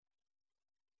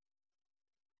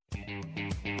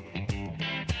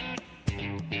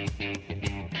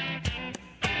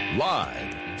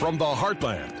Live from the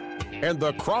heartland and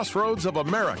the crossroads of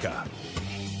America,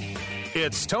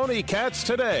 it's Tony Katz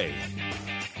Today.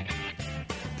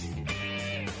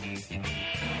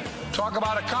 Talk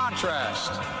about a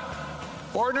contrast.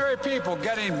 Ordinary people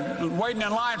waiting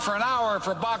in line for an hour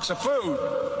for a box of food.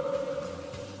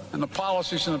 And the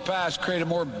policies in the past created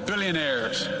more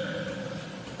billionaires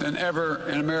than ever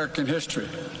in American history.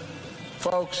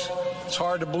 Folks, it's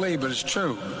hard to believe, but it's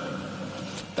true.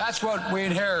 That's what we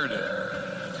inherited.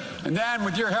 And then,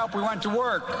 with your help, we went to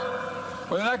work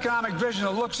with an economic vision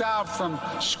that looks out from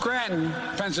Scranton,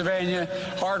 Pennsylvania,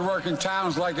 hard-working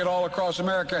towns like it all across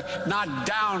America, not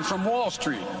down from Wall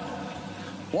Street.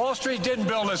 Wall Street didn't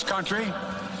build this country.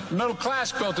 The middle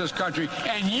class built this country,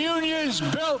 and unions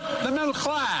built the middle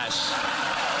class.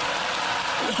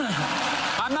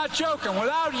 I'm not joking.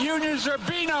 Without unions, there'd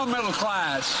be no middle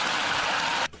class.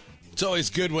 It's always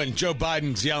good when Joe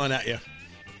Biden's yelling at you.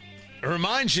 It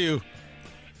reminds you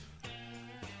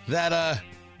that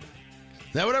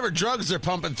whatever drugs they're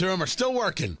pumping through him are still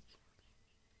working.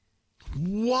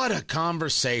 What a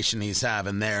conversation he's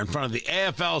having there in front of the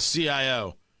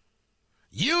AFL-CIO.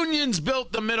 Unions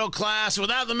built the middle class.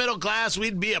 Without the middle class,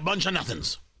 we'd be a bunch of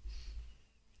nothings.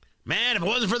 Man, if it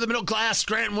wasn't for the middle class,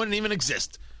 Scranton wouldn't even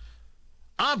exist.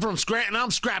 I'm from Scranton.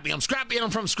 I'm scrappy. I'm scrappy and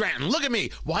I'm from Scranton. Look at me.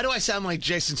 Why do I sound like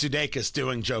Jason Sudeikis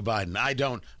doing Joe Biden? I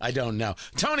don't know.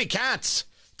 Tony Katz.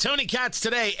 Tony Katz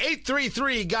Today.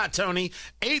 833-GOT-TONY.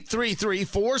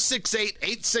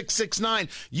 833-468-8669.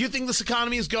 You think this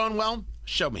economy is going well?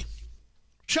 Show me.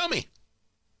 Show me.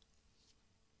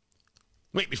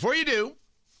 Wait, before you do,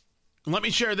 let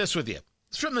me share this with you.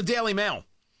 It's from the Daily Mail.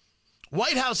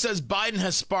 White House says Biden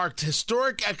has sparked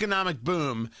historic economic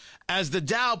boom as the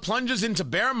Dow plunges into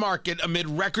bear market amid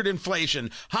record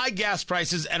inflation, high gas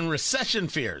prices, and recession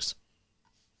fears.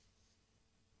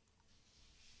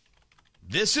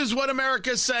 This is what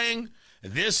America is saying.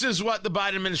 This is what the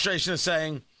Biden administration is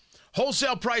saying.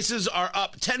 Wholesale prices are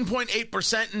up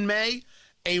 10.8% in May,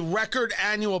 a record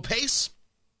annual pace.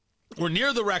 We're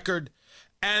near the record,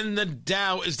 and the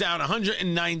Dow is down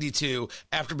 192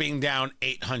 after being down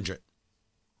 800.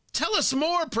 Tell us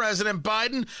more, President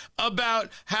Biden, about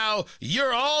how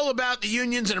you're all about the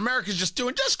unions and America's just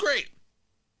doing just great.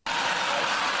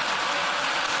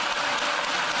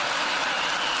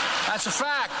 That's a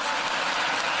fact.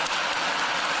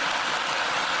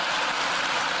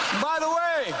 And by the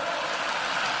way,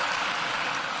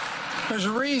 there's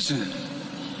a reason.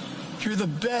 You're the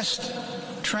best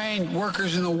trained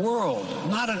workers in the world.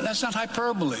 That's not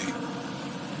hyperbole.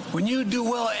 When you do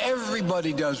well,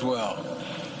 everybody does well.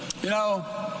 You know,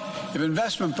 if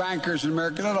investment bankers in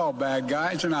America, they're all bad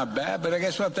guys. They're not bad. But I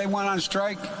guess what? If they went on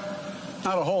strike,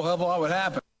 not a whole hell of a lot would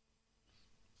happen.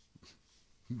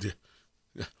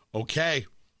 Okay.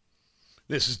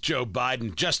 This is Joe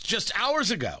Biden just hours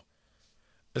ago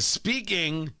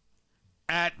speaking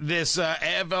at this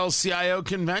AFL-CIO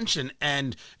convention.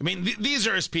 And, I mean, these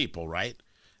are his people, right?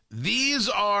 These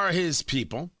are his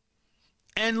people.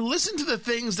 And listen to the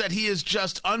things that he is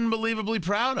just unbelievably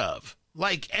proud of,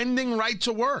 like ending right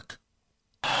to work.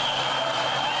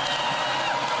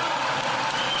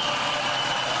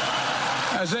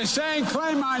 As they say in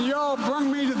Claymont, y'all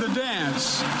bring me to the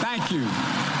dance. Thank you.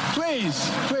 Please,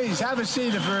 have a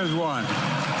seat if there is one.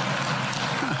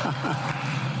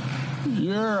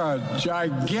 You're a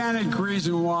gigantic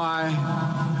reason why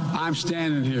I'm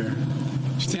standing here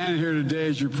today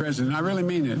as your president. I really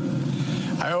mean it.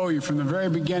 I owe you from the very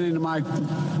beginning of my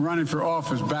running for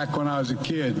office back when I was a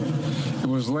kid. It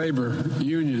was labor,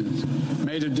 unions,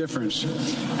 made a difference.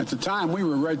 At the time, we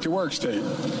were right-to-work state,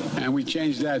 and we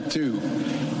changed that too.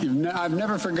 I've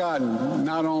never forgotten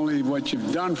not only what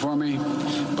you've done for me,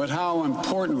 but how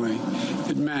importantly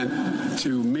it meant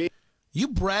to me. You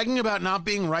bragging about not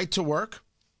being right to work?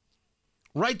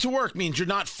 Right to work means you're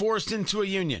not forced into a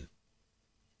union.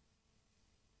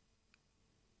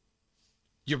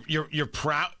 You're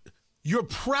proud. You're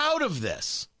proud of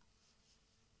this.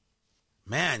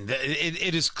 Man,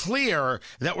 it is clear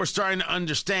that we're starting to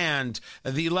understand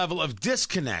the level of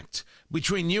disconnect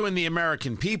between you and the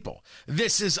American people.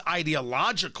 This is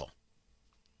ideological.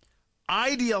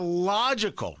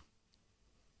 Ideological.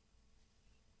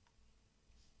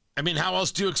 I mean, how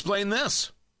else do you explain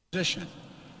this? And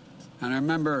I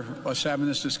remember us having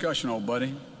this discussion, old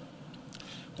buddy.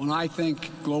 When I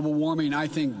think global warming, I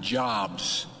think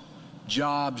jobs.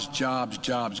 Jobs.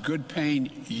 Good paying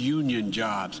union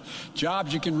jobs.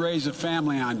 Jobs you can raise a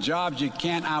family on. Jobs you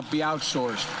can't be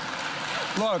outsourced.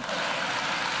 Look,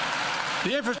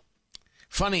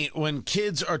 Funny, when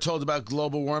kids are told about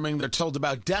global warming, they're told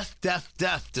about death, death,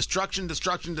 death, destruction,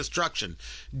 destruction, destruction.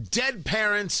 Dead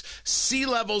parents, sea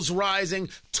levels rising,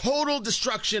 total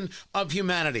destruction of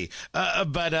humanity.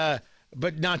 But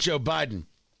not Joe Biden.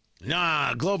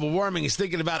 Nah, global warming is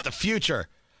thinking about the future.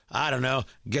 I don't know.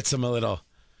 Gets him a little,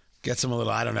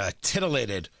 I don't know,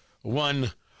 titillated,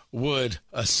 one would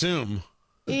assume.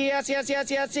 Yes.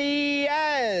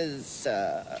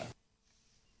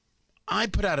 I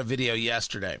put out a video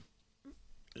yesterday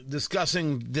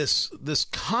discussing this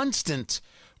constant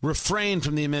refrain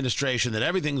from the administration that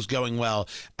everything's going well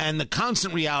and the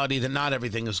constant reality that not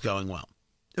everything is going well.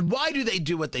 Why do they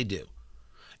do what they do?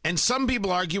 And some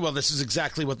people argue, well, this is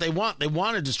exactly what they want. They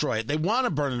want to destroy it. They want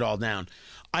to burn it all down.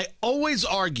 I always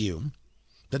argue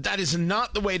that is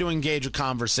not the way to engage a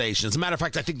conversation. As a matter of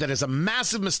fact, I think that is a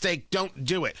massive mistake. Don't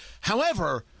do it.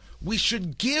 However, we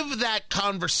should give that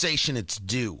conversation its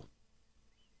due.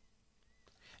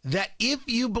 That if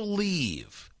you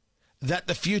believe that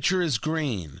the future is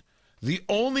green, the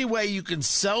only way you can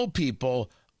sell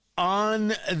people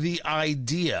on the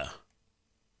idea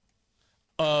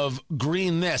of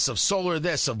green this, of solar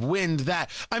this, of wind that.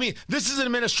 I mean, this is an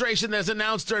administration that has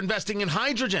announced they're investing in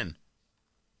hydrogen.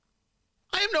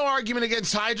 I have no argument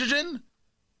against hydrogen.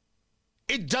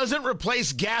 It doesn't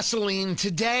replace gasoline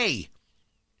today.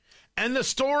 And the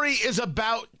story is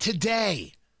about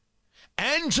today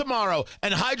and tomorrow.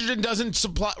 And hydrogen doesn't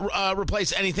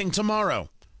replace anything tomorrow.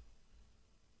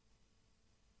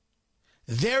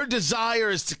 Their desire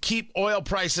is to keep oil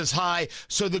prices high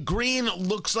so the green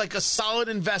looks like a solid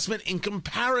investment in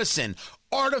comparison.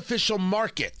 Artificial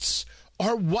markets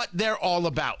are what they're all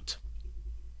about.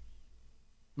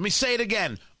 Let me say it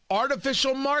again.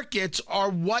 Artificial markets are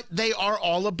what they are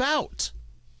all about.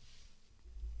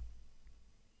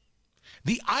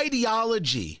 The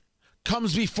ideology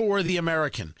comes before the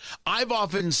American. I've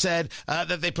often said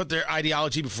that they put their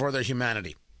ideology before their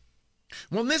humanity.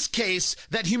 Well, in this case,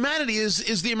 that humanity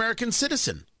is the American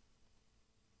citizen.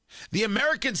 The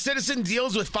American citizen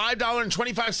deals with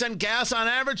 $5.25 gas on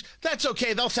average. That's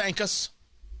okay. They'll thank us.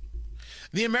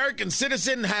 The American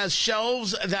citizen has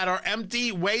shelves that are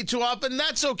empty way too often.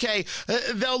 That's okay.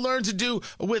 They'll learn to do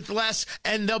with less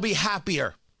and they'll be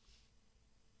happier.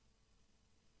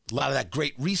 A lot of that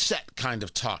great reset kind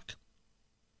of talk.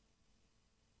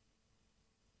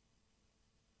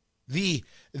 The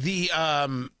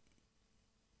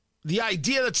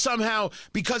idea that somehow,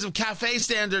 because of CAFE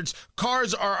standards,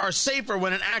 cars are safer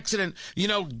when an accident,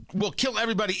 will kill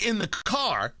everybody in the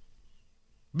car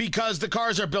because the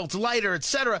cars are built lighter,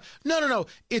 etc. No.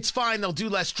 It's fine. They'll do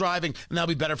less driving and they'll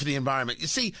be better for the environment. You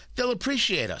see, they'll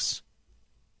appreciate us.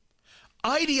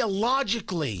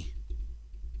 Ideologically,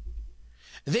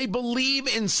 they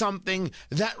believe in something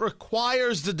that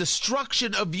requires the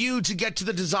destruction of you to get to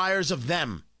the desires of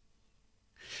them.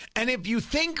 And if you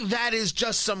think that is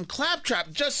just some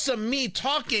claptrap, just some me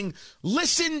talking,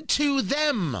 listen to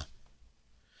them.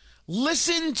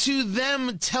 Listen to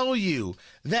them tell you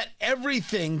that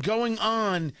everything going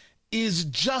on is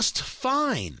just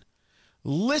fine.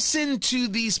 Listen to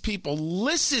these people.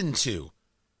 Listen to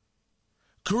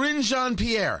Karine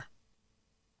Jean-Pierre,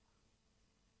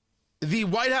 the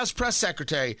White House press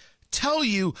secretary, tell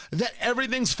you that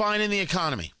everything's fine in the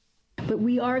economy. But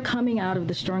we are coming out of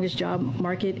the strongest job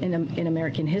market in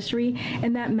American history,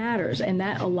 and that matters. And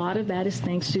that a lot of that is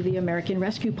thanks to the American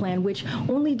Rescue Plan, which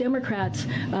only Democrats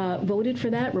voted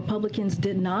for that. Republicans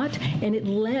did not, and it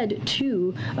led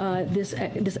to this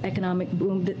economic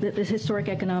boom, this historic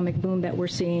economic boom that we're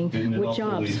seeing with jobs. Didn't it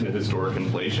also lead to historic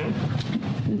inflation?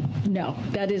 No,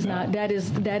 that is not. That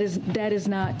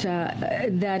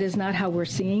is not how we're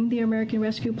seeing the American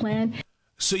Rescue Plan.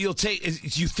 So you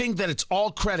think that it's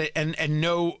all credit and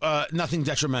no nothing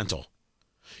detrimental.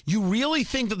 You really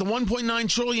think that the $1.9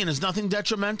 trillion is nothing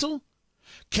detrimental?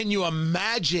 Can you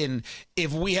imagine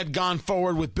if we had gone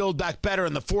forward with Build Back Better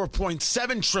and the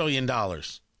 $4.7 trillion?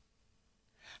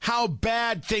 How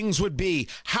bad things would be,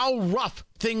 how rough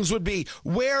things would be,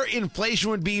 where inflation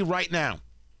would be right now.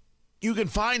 You can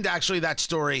find, actually, that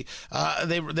story.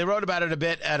 They wrote about it a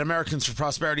bit at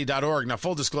AmericansForProsperity.org. Now,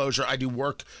 full disclosure, I do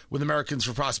work with Americans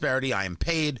for Prosperity. I am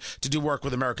paid to do work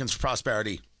with Americans for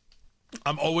Prosperity.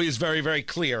 I'm always very, very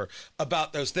clear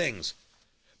about those things.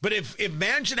 But if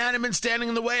Manchin hadn't been standing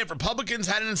in the way, if Republicans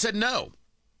hadn't said no,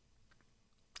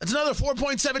 it's another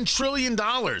 $4.7 trillion.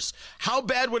 How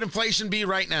bad would inflation be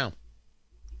right now?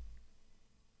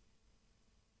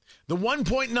 The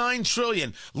 $1.9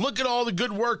 trillion, look at all the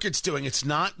good work it's doing. It's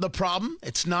not the problem.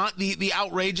 It's not the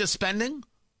outrageous spending.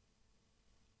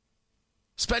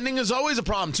 Spending is always a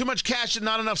problem. Too much cash and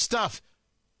not enough stuff.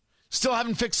 Still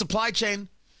haven't fixed supply chain.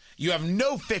 You have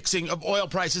no fixing of oil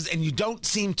prices, and you don't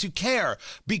seem to care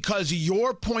because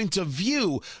your point of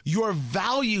view, your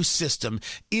value system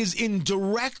is in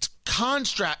direct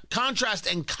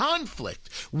contrast and conflict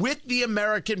with the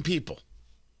American people,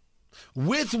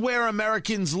 with where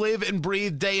Americans live and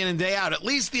breathe day in and day out. At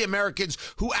least the Americans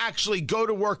who actually go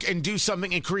to work and do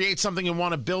something and create something and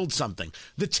want to build something.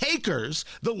 The takers,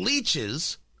 the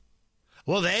leeches,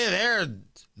 well, they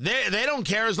don't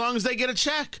care as long as they get a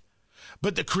check.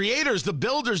 But the creators, the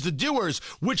builders, the doers,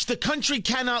 which the country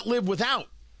cannot live without.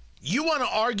 You want to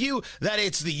argue that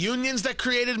it's the unions that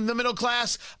created the middle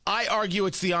class? I argue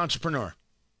it's the entrepreneur.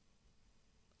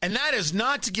 And that is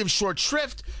not to give short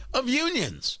shrift of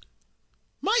unions.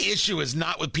 My issue is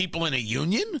not with people in a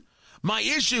union. My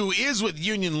issue is with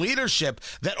union leadership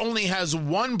that only has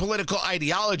one political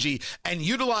ideology and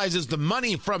utilizes the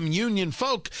money from union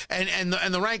folk and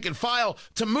the rank and file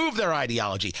to move their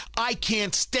ideology. I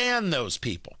can't stand those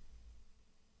people.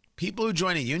 People who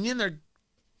join a union,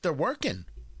 they're working.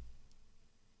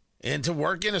 And to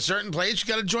work in a certain place,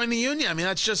 you got to join the union. I mean,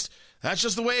 that's just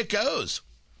the way it goes.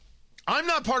 I'm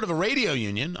not part of a radio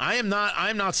union. I am not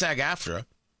SAG-AFTRA.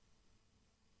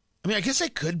 I mean, I guess I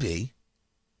could be.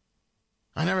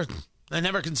 I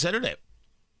never considered it,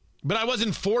 but I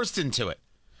wasn't forced into it.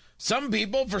 Some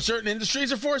people for certain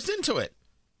industries are forced into it.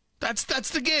 That's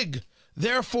the gig.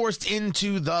 They're forced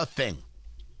into the thing.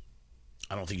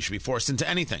 I don't think you should be forced into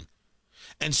anything.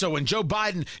 And so when Joe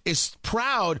Biden is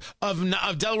proud of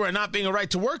Delaware not being a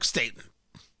right to work state,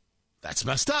 that's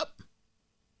messed up.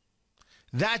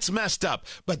 That's messed up.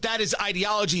 But that is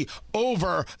ideology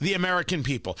over the American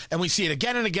people. And we see it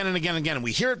again and again and again and again. And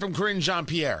we hear it from Karine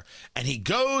Jean-Pierre. And he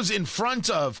goes in front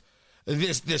of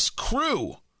this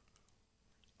crew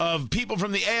of people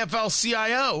from the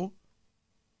AFL-CIO.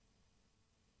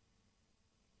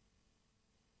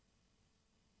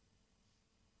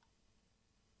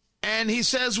 And he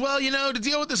says, well, to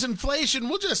deal with this inflation,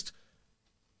 we'll just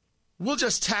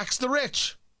tax the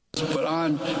rich. Put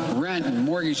on rent and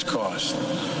mortgage costs,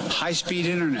 high-speed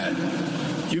internet.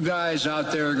 You guys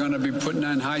out there are going to be putting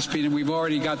on high-speed, and we've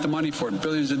already got the money for it,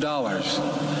 billions of dollars.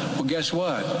 Well, guess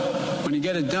what? When you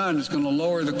get it done, it's going to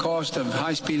lower the cost of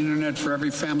high-speed internet for every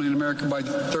family in America by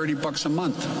 $30 a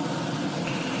month.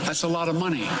 That's a lot of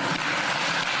money.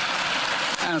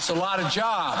 And it's a lot of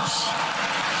jobs.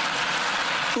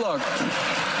 Look,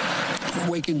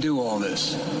 we can do all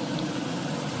this.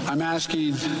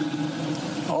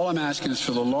 All I'm asking is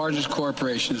for the largest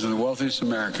corporations and the wealthiest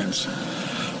Americans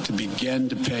to begin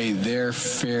to pay their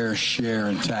fair share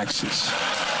in taxes.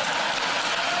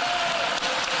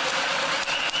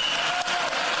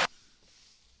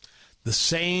 The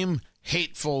same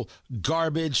hateful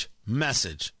garbage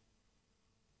message.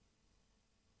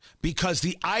 Because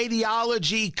the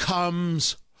ideology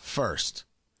comes first.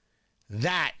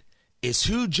 That is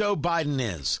who Joe Biden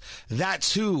is.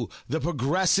 That's who the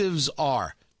progressives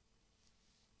are.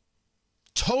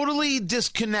 Totally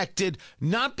disconnected,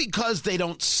 not because they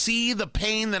don't see the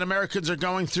pain that Americans are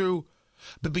going through,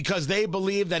 but because they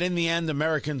believe that in the end,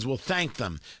 Americans will thank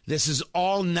them. This is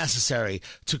all necessary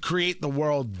to create the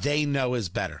world they know is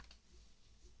better.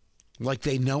 Like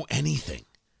they know anything.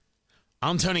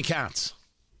 I'm Tony Katz.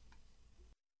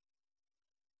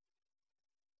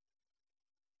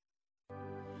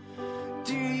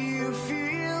 Do you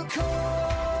feel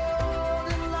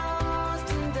cold and lost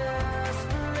in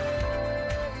desperation?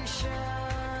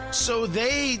 So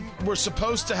they were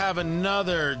supposed to have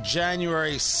another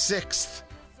January 6th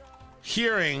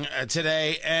hearing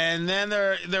today, and then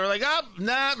they were like, "Oh,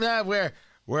 nah,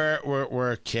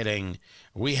 we're kidding.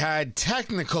 We had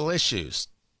technical issues."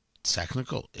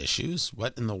 Technical issues?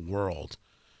 What in the world?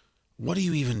 What are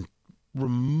you even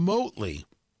remotely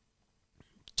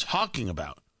talking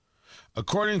about?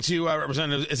 According to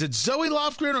Representative, is it Zoe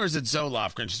Lofgren or is it Zoe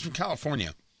Lofgren? She's from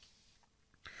California.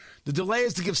 The delay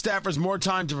is to give staffers more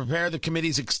time to prepare the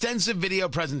committee's extensive video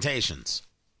presentations.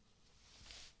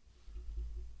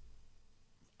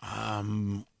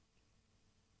 You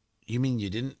mean you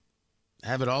didn't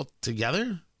have it all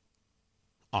together?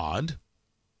 Odd.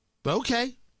 But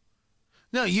okay.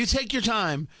 No, you take your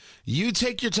time. You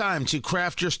take your time to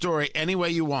craft your story any way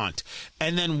you want.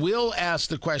 And then we'll ask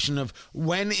the question of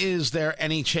when is there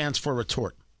any chance for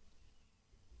retort?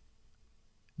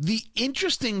 The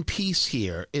interesting piece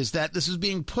here is that this is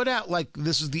being put out like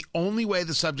this is the only way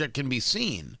the subject can be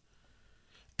seen.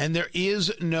 And there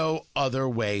is no other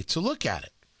way to look at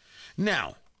it.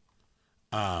 Now,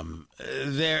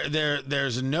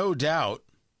 there's no doubt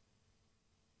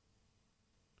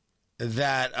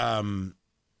that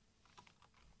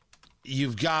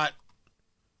you've got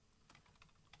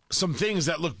some things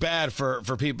that look bad for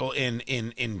people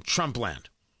in Trump land.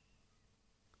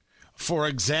 For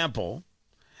example,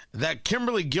 that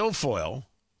Kimberly Guilfoyle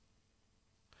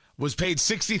was paid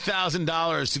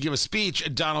 $60,000 to give a speech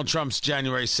at Donald Trump's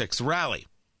January 6th rally.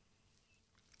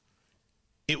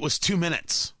 It was 2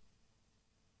 minutes.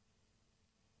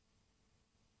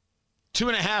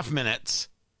 2.5 minutes,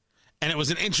 and it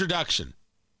was an introduction.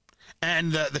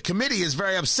 And the committee is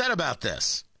very upset about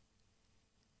this.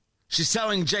 She's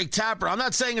telling Jake Tapper, I'm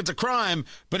not saying it's a crime,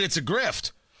 but it's a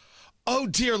grift. Oh,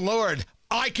 dear Lord,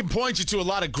 I can point you to a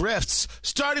lot of grifts,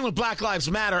 starting with Black Lives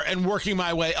Matter and working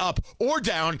my way up or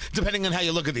down, depending on how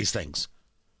you look at these things.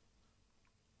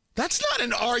 That's not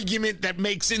an argument that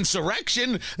makes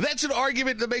insurrection. That's an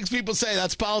argument that makes people say,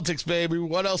 that's politics, baby.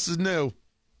 What else is new?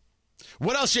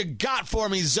 What else you got for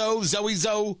me, Zoe?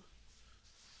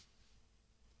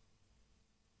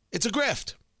 It's a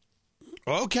grift.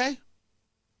 Okay.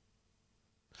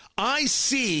 I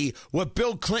see what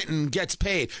Bill Clinton gets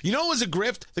paid. You know what was a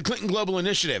grift? The Clinton Global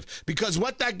Initiative. Because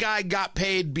what that guy got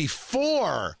paid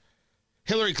before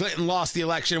Hillary Clinton lost the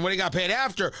election and what he got paid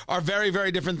after are very,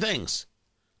 very different things.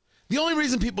 The only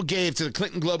reason people gave to the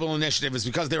Clinton Global Initiative is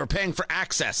because they were paying for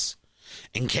access.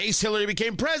 In case Hillary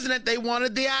became president, they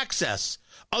wanted the access.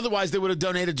 Otherwise, they would have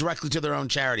donated directly to their own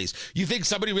charities. You think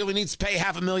somebody really needs to pay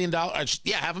 $500,000?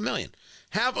 Yeah, $500,000.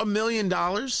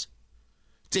 $500,000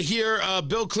 to hear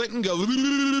Bill Clinton go,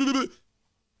 of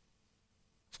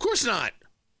course not.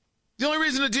 The only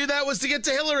reason to do that was to get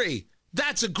to Hillary.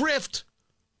 That's a grift.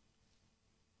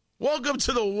 Welcome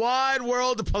to the wide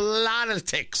world of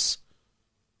politics.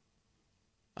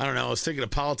 I don't know. I was thinking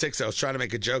of politics. I was trying to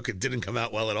make a joke. It didn't come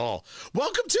out well at all.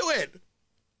 Welcome to it.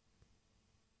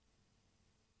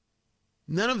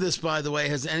 None of this, by the way,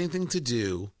 has anything to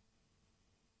do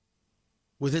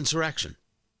with insurrection.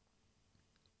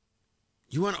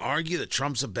 You want to argue that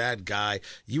Trump's a bad guy?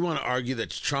 You want to argue that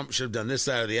Trump should have done this,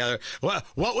 that, or the other? What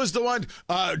was the one?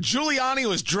 Giuliani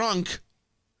was drunk.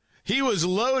 He was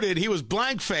loaded. He was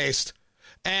blank-faced.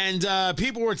 And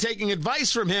people were taking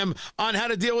advice from him on how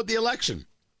to deal with the election.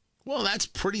 Well, that's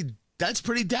pretty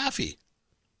daffy.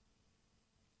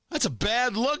 That's a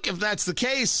bad look if that's the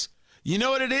case. You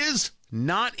know what it is?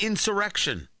 Not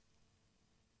insurrection.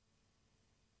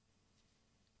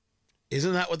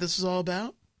 Isn't that what this is all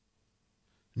about?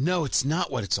 No, it's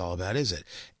not what it's all about, is it?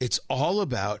 It's all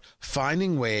about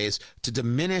finding ways to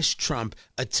diminish Trump,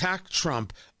 attack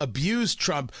Trump, abuse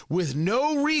Trump with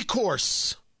no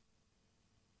recourse.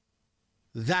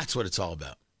 That's what it's all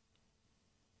about.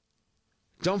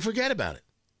 Don't forget about it.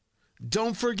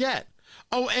 Don't forget.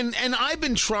 Oh, and I've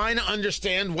been trying to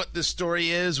understand what the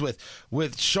story is with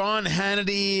Sean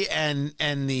Hannity and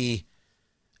the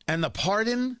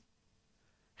pardon.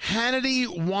 Hannity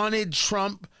wanted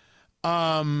Trump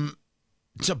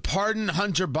to pardon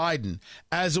Hunter Biden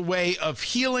as a way of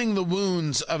healing the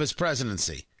wounds of his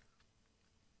presidency.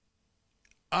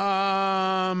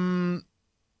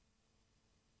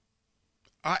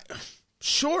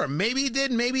 Sure, maybe he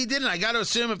did, maybe he didn't. I got to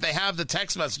assume if they have the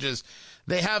text messages,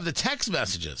 they have the text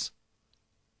messages.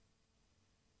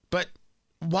 But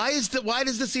why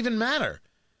does this even matter?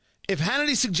 If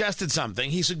Hannity suggested something,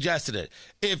 he suggested it.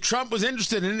 If Trump was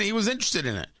interested in it, he was interested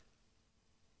in it.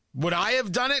 Would I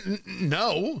have done it?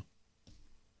 No.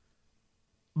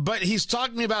 But he's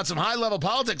talking about some high-level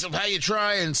politics of how you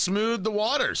try and smooth the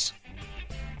waters.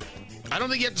 I don't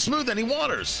think you have to smooth any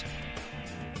waters.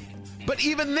 But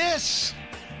even this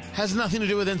has nothing to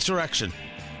do with insurrection.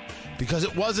 Because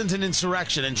it wasn't an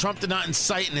insurrection, and Trump did not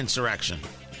incite an insurrection.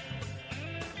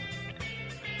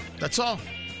 That's all.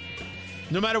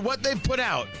 No matter what they've put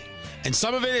out, and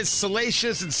some of it is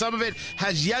salacious, and some of it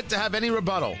has yet to have any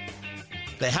rebuttal,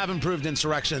 they haven't proved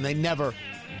insurrection, and they never,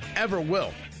 ever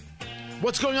will.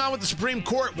 What's going on with the Supreme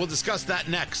Court? We'll discuss that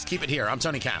next. Keep it here. I'm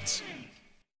Tony Katz.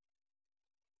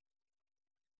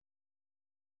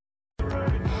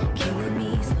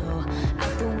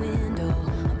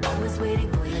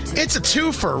 It's a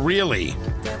twofer, really,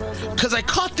 because I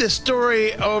caught this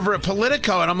story over at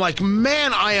Politico, and I'm like,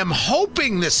 man, I am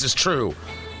hoping this is true,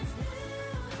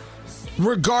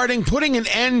 regarding putting an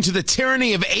end to the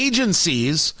tyranny of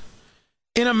agencies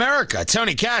in America.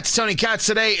 Tony Katz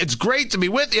today. It's great to be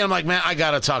with you. I'm like, man, I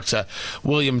got to talk to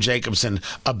William Jacobson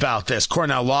about this.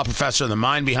 Cornell law professor, the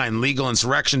mind behind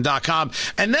legalinsurrection.com.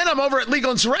 And then I'm over at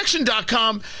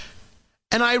legalinsurrection.com,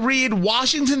 and I read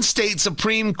Washington State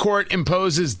Supreme Court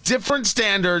imposes different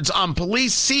standards on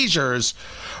police seizures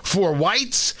for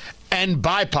whites and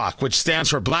BIPOC, which stands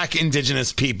for Black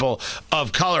Indigenous People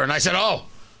of Color. And I said, oh,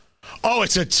 Oh,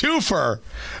 it's a twofer.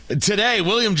 Today,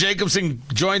 William Jacobson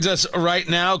joins us right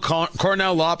now,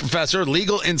 Cornell law professor,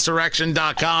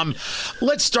 legalinsurrection.com.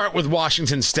 Let's start with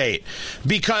Washington State,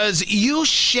 because you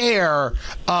share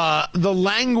the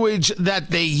language that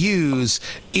they use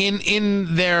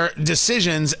in their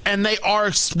decisions, and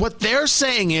what they're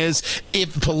saying is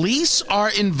if police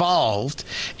are involved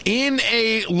in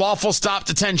a lawful stop,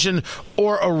 detention,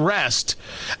 or arrest,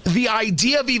 the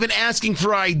idea of even asking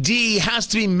for ID has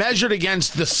to be measured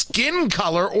against the skin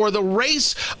color or the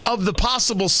race of the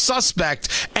possible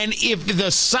suspect. And if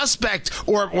the suspect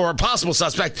or a possible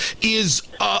suspect is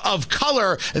of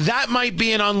color, that might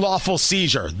be an unlawful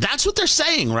seizure. That's what they're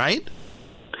saying, right?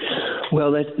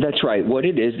 Well, that's right. What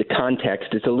it is, the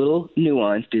context is a little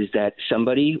nuanced, is that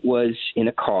somebody was in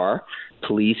a car,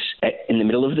 police in the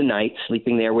middle of the night,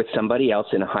 sleeping there with somebody else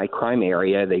in a high crime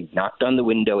area. They knocked on the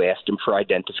window, asked him for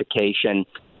identification.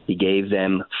 He gave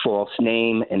them false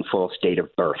name and false date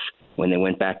of birth. When they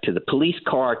went back to the police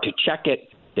car to check it,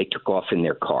 they took off in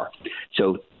their car.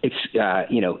 So it's,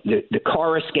 the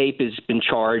car escape has been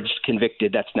charged,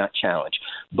 convicted. That's not challenged.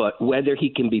 But whether he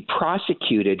can be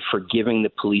prosecuted for giving the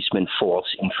policeman false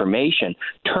information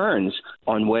turns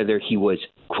on whether he was,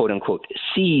 quote unquote,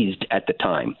 seized at the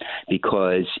time.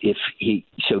 Because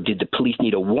did the police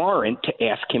need a warrant to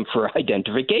ask him for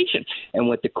identification? And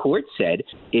what the court said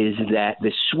is that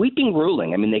the sweeping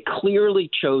ruling, they clearly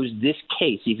chose this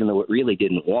case, even though it really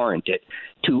didn't warrant it,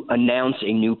 to announce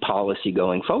a new policy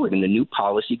going forward. And the new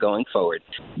policy going forward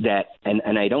that,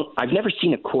 I've never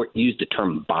seen a court use the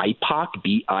term BIPOC,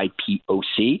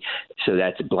 B-I-P-O-C. So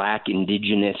that's Black,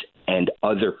 Indigenous, and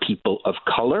other people of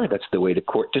color. That's the way the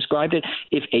court described it.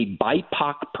 If a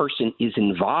BIPOC person is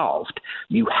involved,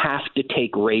 you have to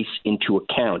take race into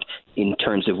account in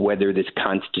terms of whether this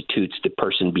constitutes the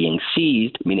person being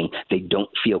seized, meaning they don't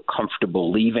feel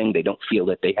comfortable leaving, they don't feel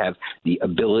that they have the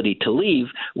ability to leave,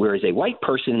 whereas a white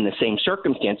person in the same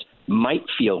circumstance might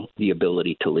feel the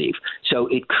ability to leave. So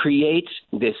it creates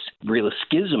this real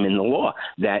schism in the law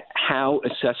that how a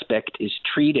suspect is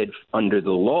treated under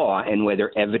the law and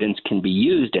whether evidence can be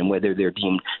used and whether they're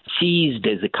deemed seized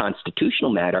as a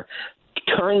constitutional matter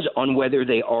turns on whether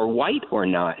they are white or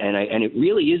not. And it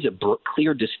really is a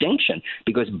clear distinction,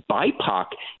 because BIPOC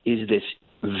is this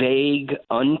vague,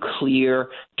 unclear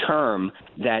term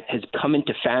that has come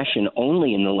into fashion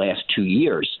only in the last 2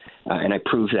 years. And I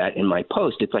prove that in my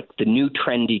post. It's like the new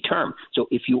trendy term. So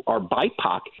if you are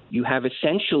BIPOC, you have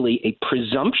essentially a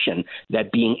presumption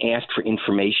that being asked for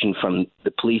information from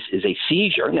the police is a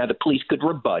seizure. Now, the police could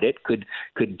rebut it, could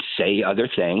say other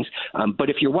things. But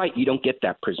if you're white, you don't get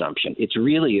that presumption. It's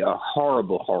really a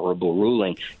horrible, horrible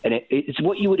ruling. And it's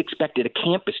what you would expect at a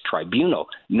campus tribunal,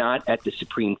 not at the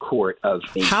Supreme Court of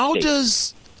a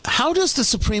state. How does the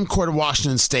Supreme Court of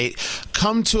Washington State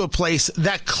come to a place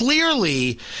that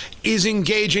clearly is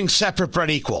engaging separate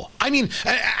but equal? An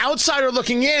outsider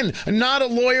looking in, not a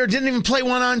lawyer, didn't even play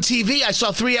one on TV. I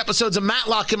saw 3 episodes of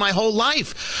Matlock in my whole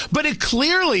life. But it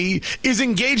clearly is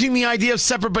engaging the idea of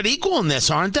separate but equal in this,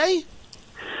 aren't they?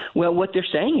 Well, what they're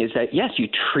saying is that, yes, you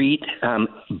treat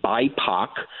BIPOC,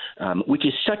 which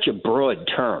is such a broad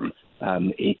term.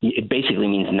 It basically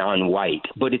means non-white,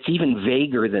 but it's even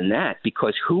vaguer than that,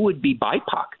 because who would be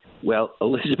BIPOC? Well,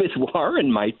 Elizabeth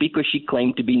Warren might, because she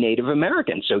claimed to be Native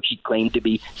American, so she claimed to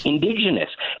be indigenous.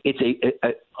 It's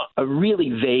a really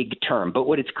vague term, but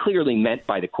what it's clearly meant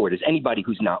by the court is anybody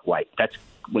who's not white. That's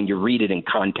when you read it in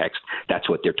context, that's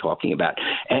what they're talking about.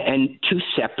 And 2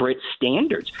 separate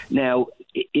standards. Now,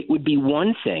 it would be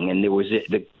one thing, and there was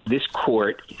this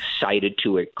court cited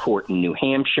to a court in New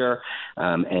Hampshire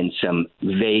and some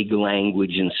vague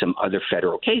language in some other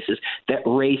federal cases, that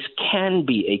race can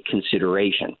be a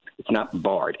consideration. It's not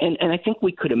barred. And I think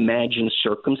we could imagine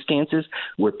circumstances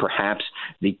where perhaps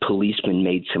the policeman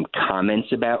made some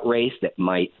comments about race that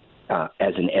might,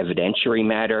 as an evidentiary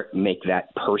matter, make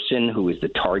that person who is the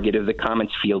target of the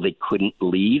comments feel they couldn't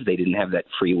leave. They didn't have that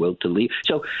free will to leave.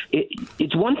 So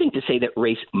it's one thing to say that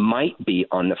race might be,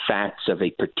 on the facts of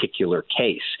a particular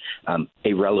case,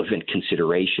 a relevant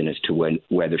consideration as to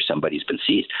whether somebody's been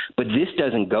seized. But this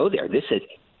doesn't go there. This says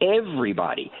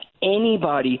anybody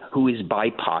who is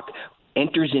BIPOC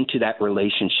enters into that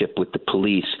relationship with the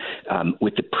police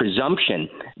with the presumption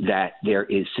that there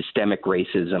is systemic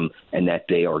racism and that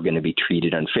they are going to be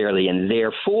treated unfairly, and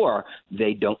therefore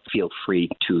they don't feel free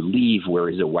to leave,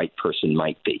 whereas a white person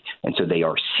might be, and so they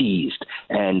are seized.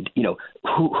 And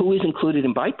who is included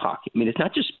in BIPOC? It's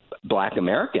not just Black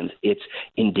Americans; it's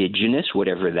indigenous,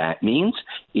 whatever that means.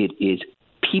 It is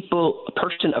a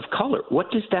person of color.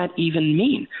 What does that even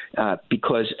mean?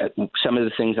 Because some of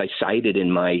the things I cited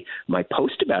in my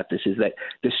post about this is that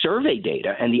the survey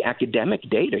data and the academic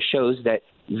data shows that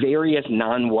various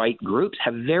non-white groups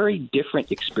have very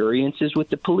different experiences with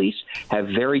the police, have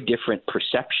very different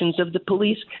perceptions of the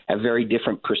police, have very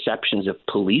different perceptions of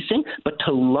policing, but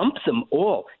to lump them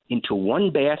all into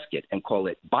one basket and call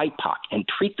it BIPOC and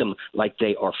treat them like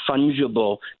they are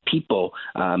fungible people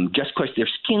just because their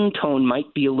skin tone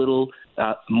might be a little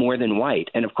more than white.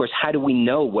 And, of course, how do we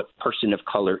know what person of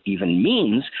color even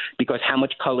means? Because how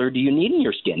much color do you need in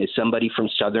your skin? Is somebody from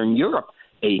Southern Europe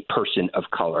a person of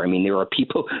color? I mean, there are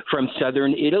people from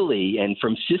Southern Italy and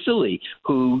from Sicily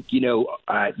who,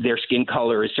 their skin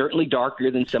color is certainly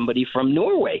darker than somebody from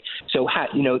Norway. So,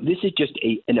 this is just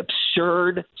an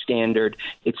absurd standard.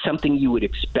 It's something you would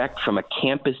expect from a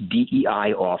campus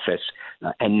DEI office.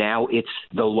 And now it's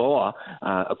the law,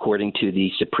 according to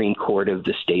the Supreme Court of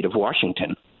the state of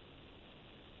Washington.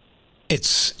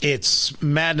 It's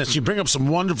madness. You bring up some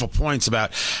wonderful points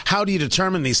about how do you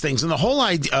determine these things, and the whole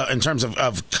idea in terms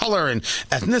of color and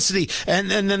ethnicity, and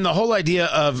then the whole idea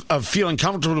of feeling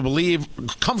comfortable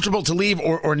to leave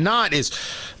or not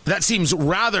that seems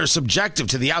rather subjective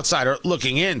to the outsider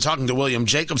looking in. Talking to William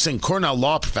Jacobson, Cornell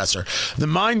law professor, the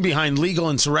mind behind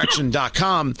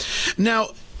legalinsurrection.com.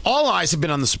 Now, all eyes have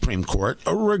been on the Supreme Court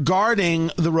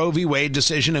regarding the Roe v. Wade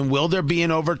decision, and will there be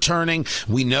an overturning?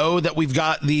 We know that we've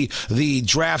got the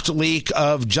draft leak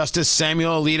of Justice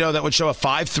Samuel Alito that would show a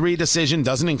 5-3 decision,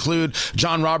 doesn't include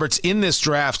John Roberts in this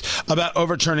draft, about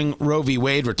overturning Roe v.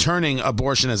 Wade, returning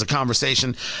abortion as a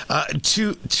conversation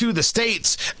to the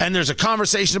states. And there's a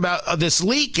conversation about this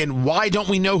leak, and why don't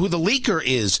we know who the leaker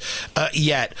is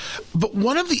yet? But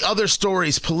one of the other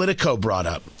stories Politico brought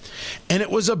up, and it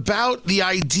was about the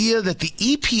idea that the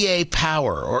EPA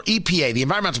power, or EPA, the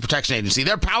Environmental Protection Agency,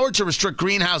 their power to restrict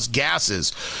greenhouse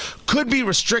gases could be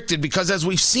restricted because, as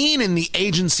we've seen in the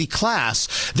agency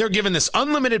class, they're given this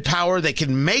unlimited power. They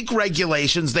can make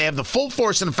regulations. They have the full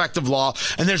force and effect of law,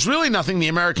 and there's really nothing the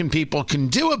American people can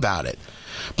do about it.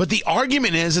 But the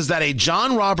argument is that a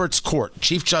John Roberts court,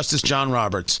 Chief Justice John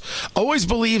Roberts, always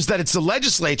believes that it's the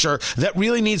legislature that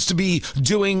really needs to be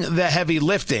doing the heavy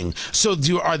lifting. So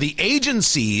are the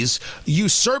agencies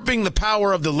usurping the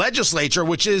power of the legislature,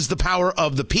 which is the power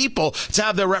of the people, to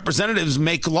have their representatives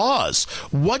make laws?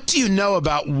 What do you know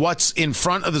about what's in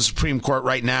front of the Supreme Court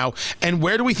right now, and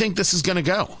where do we think this is going to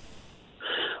go?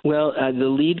 Well, the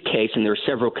lead case, and there are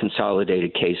several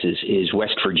consolidated cases, is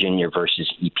West Virginia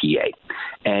versus EPA.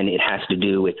 And it has to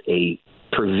do with a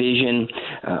provision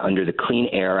under the Clean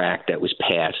Air Act that was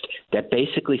passed that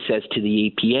basically says to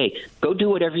the EPA, go do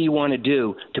whatever you want to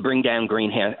do to bring down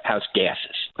greenhouse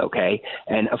gases, okay?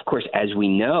 And, of course, as we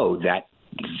know,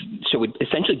 so it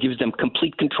essentially gives them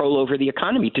complete control over the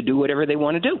economy to do whatever they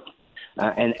want to do.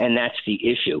 And that's the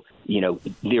issue.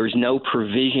 There's no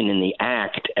provision in the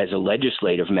act as a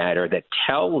legislative matter that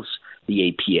tells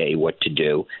the EPA what to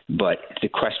do. But the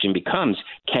question becomes,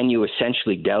 can you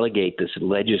essentially delegate this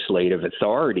legislative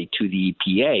authority to the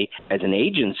EPA as an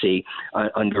agency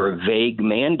under a vague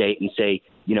mandate and say,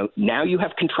 now you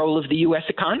have control of the U.S.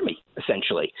 economy,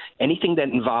 essentially. Anything that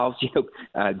involves,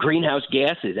 greenhouse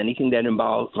gases, anything that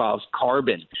involves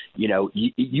carbon,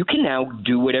 you can now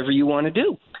do whatever you want to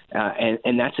do.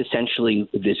 And that's essentially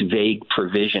this vague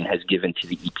provision has given to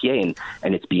the EPA,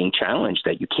 and it's being challenged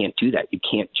that you can't do that. You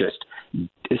can't just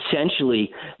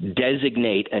essentially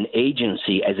designate an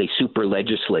agency as a super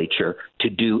legislature to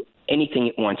do anything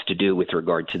it wants to do with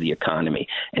regard to the economy.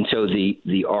 And so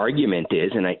the argument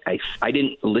is, and I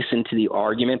didn't listen to the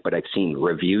argument, but I've seen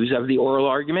reviews of the oral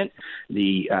argument.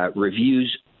 The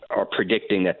reviews are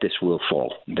predicting that this will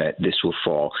fall.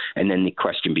 And then the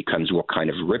question becomes, what kind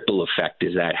of ripple effect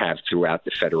does that have throughout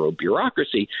the federal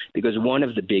bureaucracy? Because one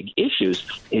of the big issues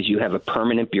is you have a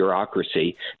permanent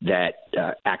bureaucracy that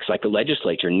acts like a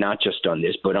legislature, not just on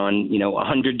this, but on,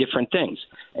 100 different things.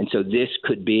 And so this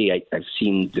could be, I've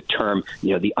seen the term,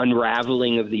 the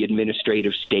unraveling of the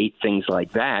administrative state, things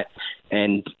like that.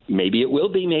 And maybe it will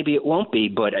be, maybe it won't be,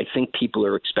 but I think people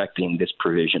are expecting this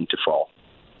provision to fall.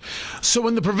 So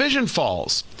when the provision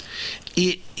falls,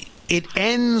 it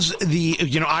ends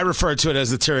I refer to it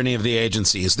as the tyranny of the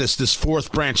agencies, this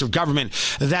fourth branch of government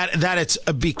that it's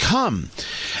become.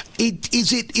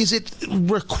 Is it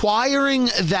requiring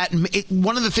that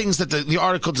one of the things that the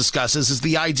article discusses is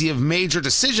the idea of major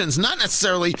decisions, not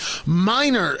necessarily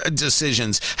minor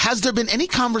decisions. Has there been any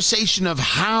conversation of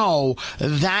how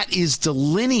that is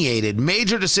delineated,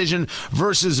 major decision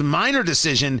versus minor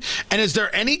decision? And is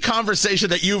there any conversation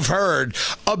that you've heard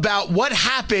about what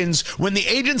happens when the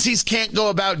agencies agencies can't go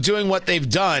about doing what they've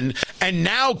done, and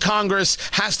now Congress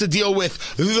has to deal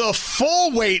with the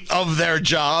full weight of their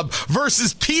job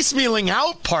versus piecemealing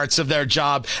out parts of their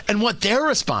job, and what their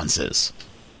response is?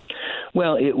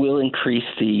 Well, it will increase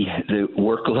the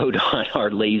workload on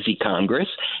our lazy Congress,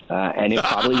 and it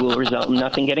probably will result in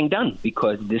nothing getting done,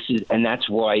 because that's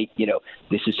why,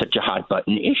 this is such a hot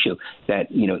button issue, that,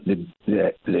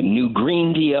 the new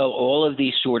Green Deal, all of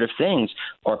these sort of things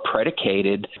are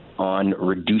predicated on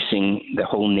reducing the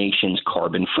whole nation's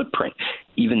carbon footprint,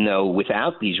 even though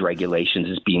without these regulations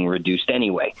it's being reduced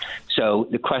anyway. So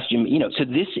the question, so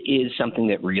this is something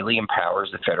that really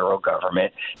empowers the federal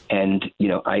government. And,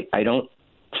 I don't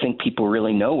think people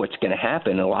really know what's going to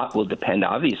happen. A lot will depend,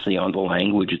 obviously, on the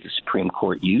language that the Supreme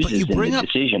Court uses in the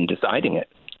decision deciding it.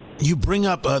 You bring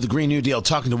up the Green New Deal,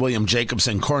 talking to William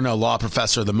Jacobson, Cornell law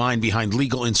professor, the mind behind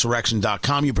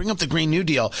legalinsurrection.com. You bring up the Green New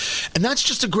Deal, and that's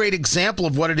just a great example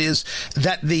of what it is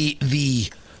that the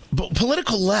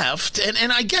political left,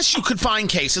 and I guess you could find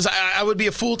cases. I would be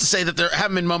a fool to say that there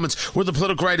haven't been moments where the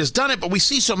political right has done it, but we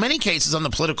see so many cases on the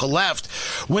political left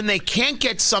when they can't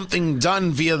get something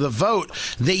done via the vote,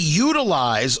 they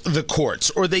utilize the courts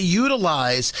or they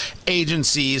utilize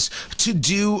agencies to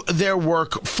do their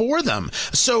work for them.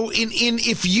 So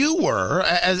if you were,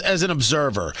 as an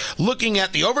observer, looking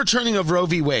at the overturning of Roe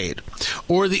v. Wade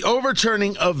or the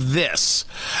overturning of this,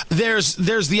 there's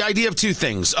the idea of two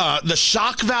things, the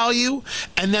shock value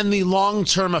and then the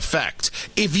long-term effect.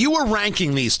 If you were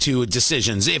ranking these two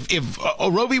decisions, if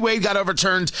Roe v. Wade got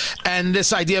overturned and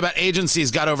this idea about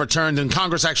agencies got overturned and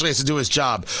Congress actually has to do its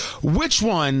job, which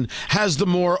one has the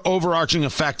more overarching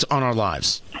effect on our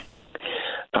lives?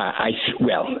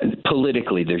 Well,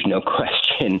 politically, there's no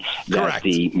question that Correct.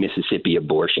 The Mississippi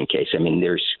abortion case,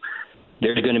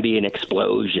 there's going to be an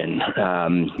explosion.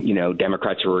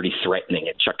 Democrats are already threatening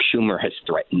it. Chuck Schumer has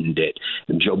threatened it.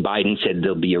 Joe Biden said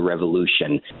there'll be a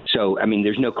revolution. So,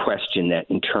 there's no question that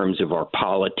in terms of our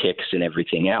politics and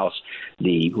everything else,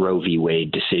 the Roe v.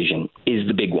 Wade decision is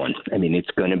the big one.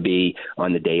 It's going to be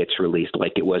on the day it's released,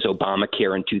 like it was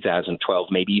Obamacare in 2012,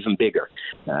 maybe even bigger,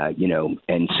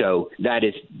 and so that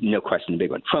is no question the big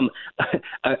one. From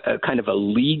a kind of a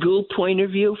legal point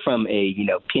of view, from a,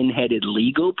 pinheaded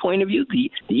legal point of view, the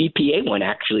EPA one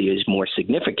actually is more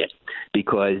significant,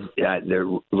 because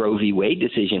the Roe v. Wade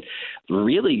decision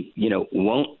really,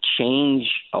 won't change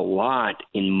a lot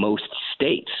in most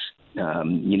states.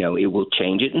 It will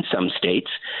change it in some states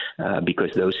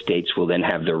because those states will then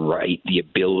have the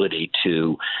ability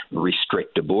to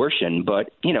restrict abortion.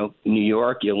 But, New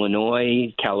York,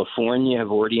 Illinois, California have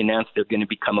already announced they're going to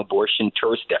become abortion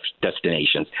tourist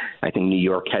destinations. I think New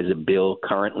York has a bill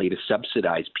currently to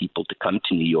subsidize people to come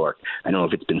to New York. I don't know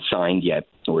if it's been signed yet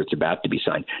or it's about to be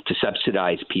signed, to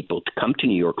subsidize people to come to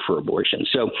New York for abortion.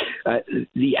 So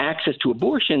the access to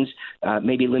abortions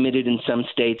may be limited in some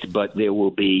states, but there will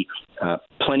be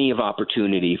plenty of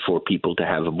opportunity for people to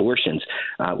have abortions,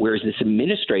 whereas this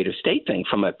administrative state thing,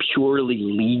 from a purely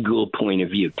legal point of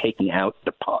view, taking out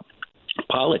the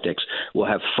politics, will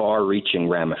have far-reaching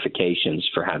ramifications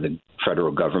for how the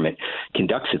federal government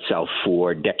conducts itself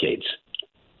for decades.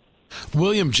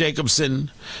 William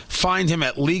Jacobson, find him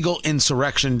at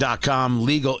legalinsurrection.com,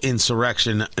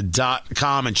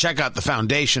 legalinsurrection.com, and check out the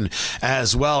foundation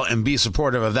as well and be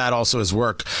supportive of that. Also his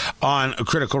work on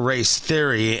critical race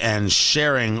theory and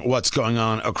sharing what's going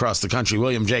on across the country.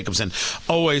 William Jacobson,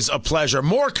 always a pleasure.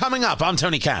 More coming up. I'm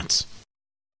Tony Katz.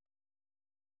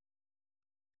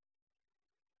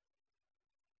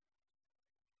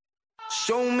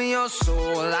 Show me your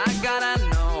soul, I gotta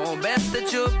know best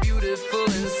that you're beautiful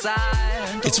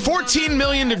inside. It's 14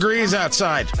 million degrees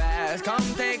outside. Come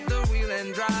take the wheel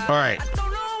and drive. All right,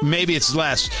 maybe it's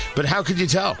less, but how could you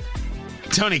tell?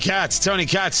 Tony Katz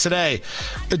today.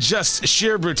 Just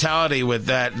sheer brutality with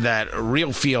that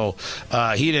real feel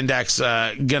heat index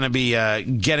going to be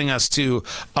getting us to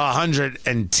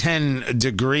 110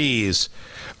 degrees.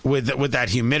 With that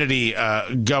humidity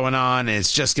going on,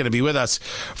 it's just going to be with us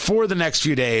for the next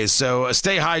few days. So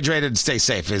stay hydrated, stay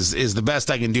safe is the best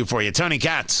I can do for you. Tony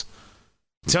Katz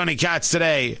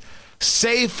today.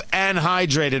 Safe and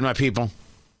hydrated, my people.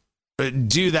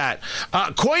 Do that.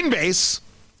 Coinbase,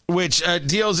 which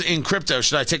deals in crypto.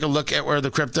 Should I take a look at where the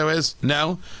crypto is?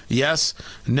 No? Yes?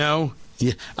 No?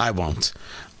 Yeah, I won't.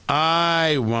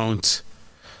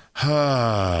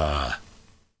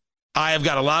 I have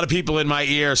got a lot of people in my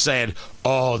ear saying,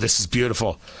 oh, this is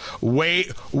beautiful.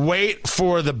 Wait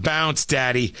for the bounce,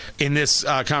 Daddy, in this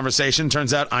conversation.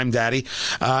 Turns out I'm Daddy.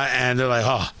 And they're like,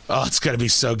 oh, it's going to be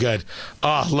so good.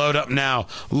 Oh, load up now.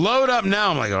 Load up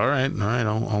now. I'm like, all right,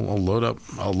 I'll load up.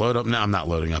 I'll load up now. I'm not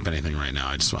loading up anything right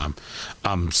now.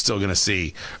 I'm still going to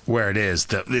see where it is.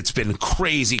 It's been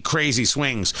crazy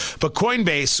swings. But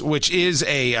Coinbase, which is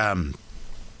a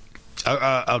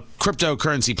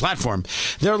cryptocurrency platform,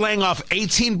 they're laying off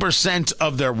 18%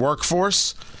 of their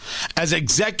workforce as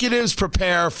executives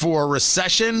prepare for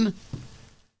recession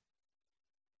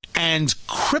and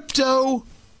crypto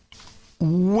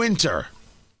winter.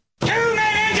 2 men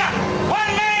enter, 1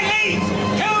 man leaves. 2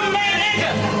 men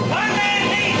enter, 1 man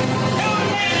leaves. 2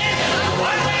 men enter, 1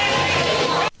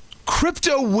 man leaves.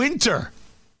 Crypto winter.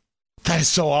 That is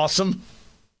so awesome.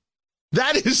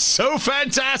 That is so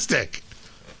fantastic.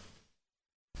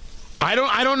 I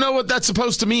don't know what that's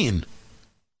supposed to mean,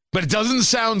 but it doesn't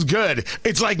sound good.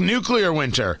 It's like nuclear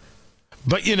winter,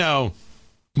 but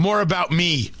more about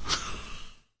me.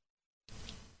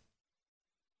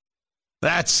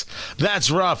 That's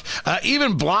rough.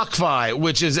 Even BlockFi,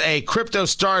 which is a crypto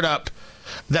startup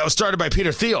that was started by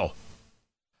Peter Thiel,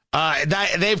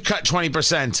 they've cut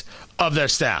 20% of their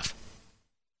staff.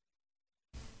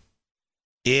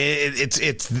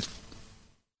 It's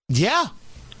yeah.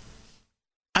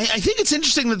 I think it's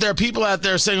interesting that there are people out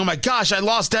there saying, oh my gosh, I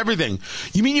lost everything.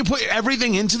 You mean you put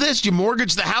everything into this? You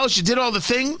mortgaged the house? You did all the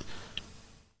thing?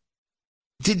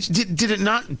 Did it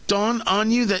not dawn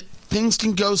on you that things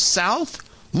can go south?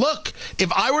 Look, if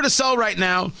I were to sell right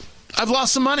now, I've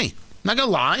lost some money. I'm not going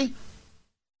to lie.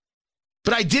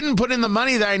 But I didn't put in the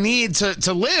money that I need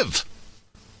to live.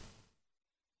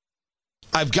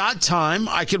 I've got time.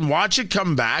 I can watch it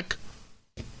come back.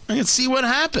 I can see what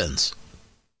happens.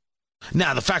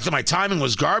 Now, the fact that my timing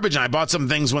was garbage and I bought some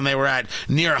things when they were at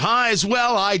near highs,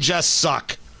 well, I just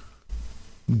suck.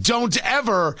 Don't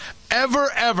ever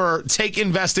take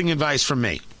investing advice from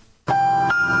me. By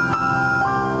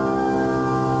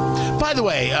the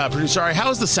way, producer Ari, how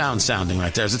is the sound sounding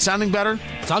right there? Is it sounding better?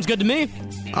 Sounds good to me.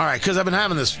 All right, because I've been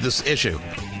having this issue.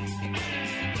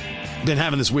 Been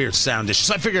having this weird sound issue,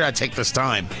 so I figured I'd take this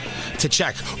time to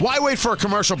check. Why wait for a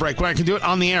commercial break when I can do it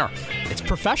on the air? It's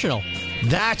professional.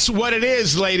 That's what it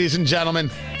is, ladies and gentlemen.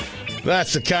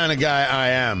 That's the kind of guy I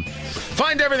am.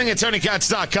 Find everything at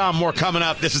TonyKatz.com. More coming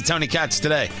up. This is Tony Katz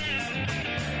Today.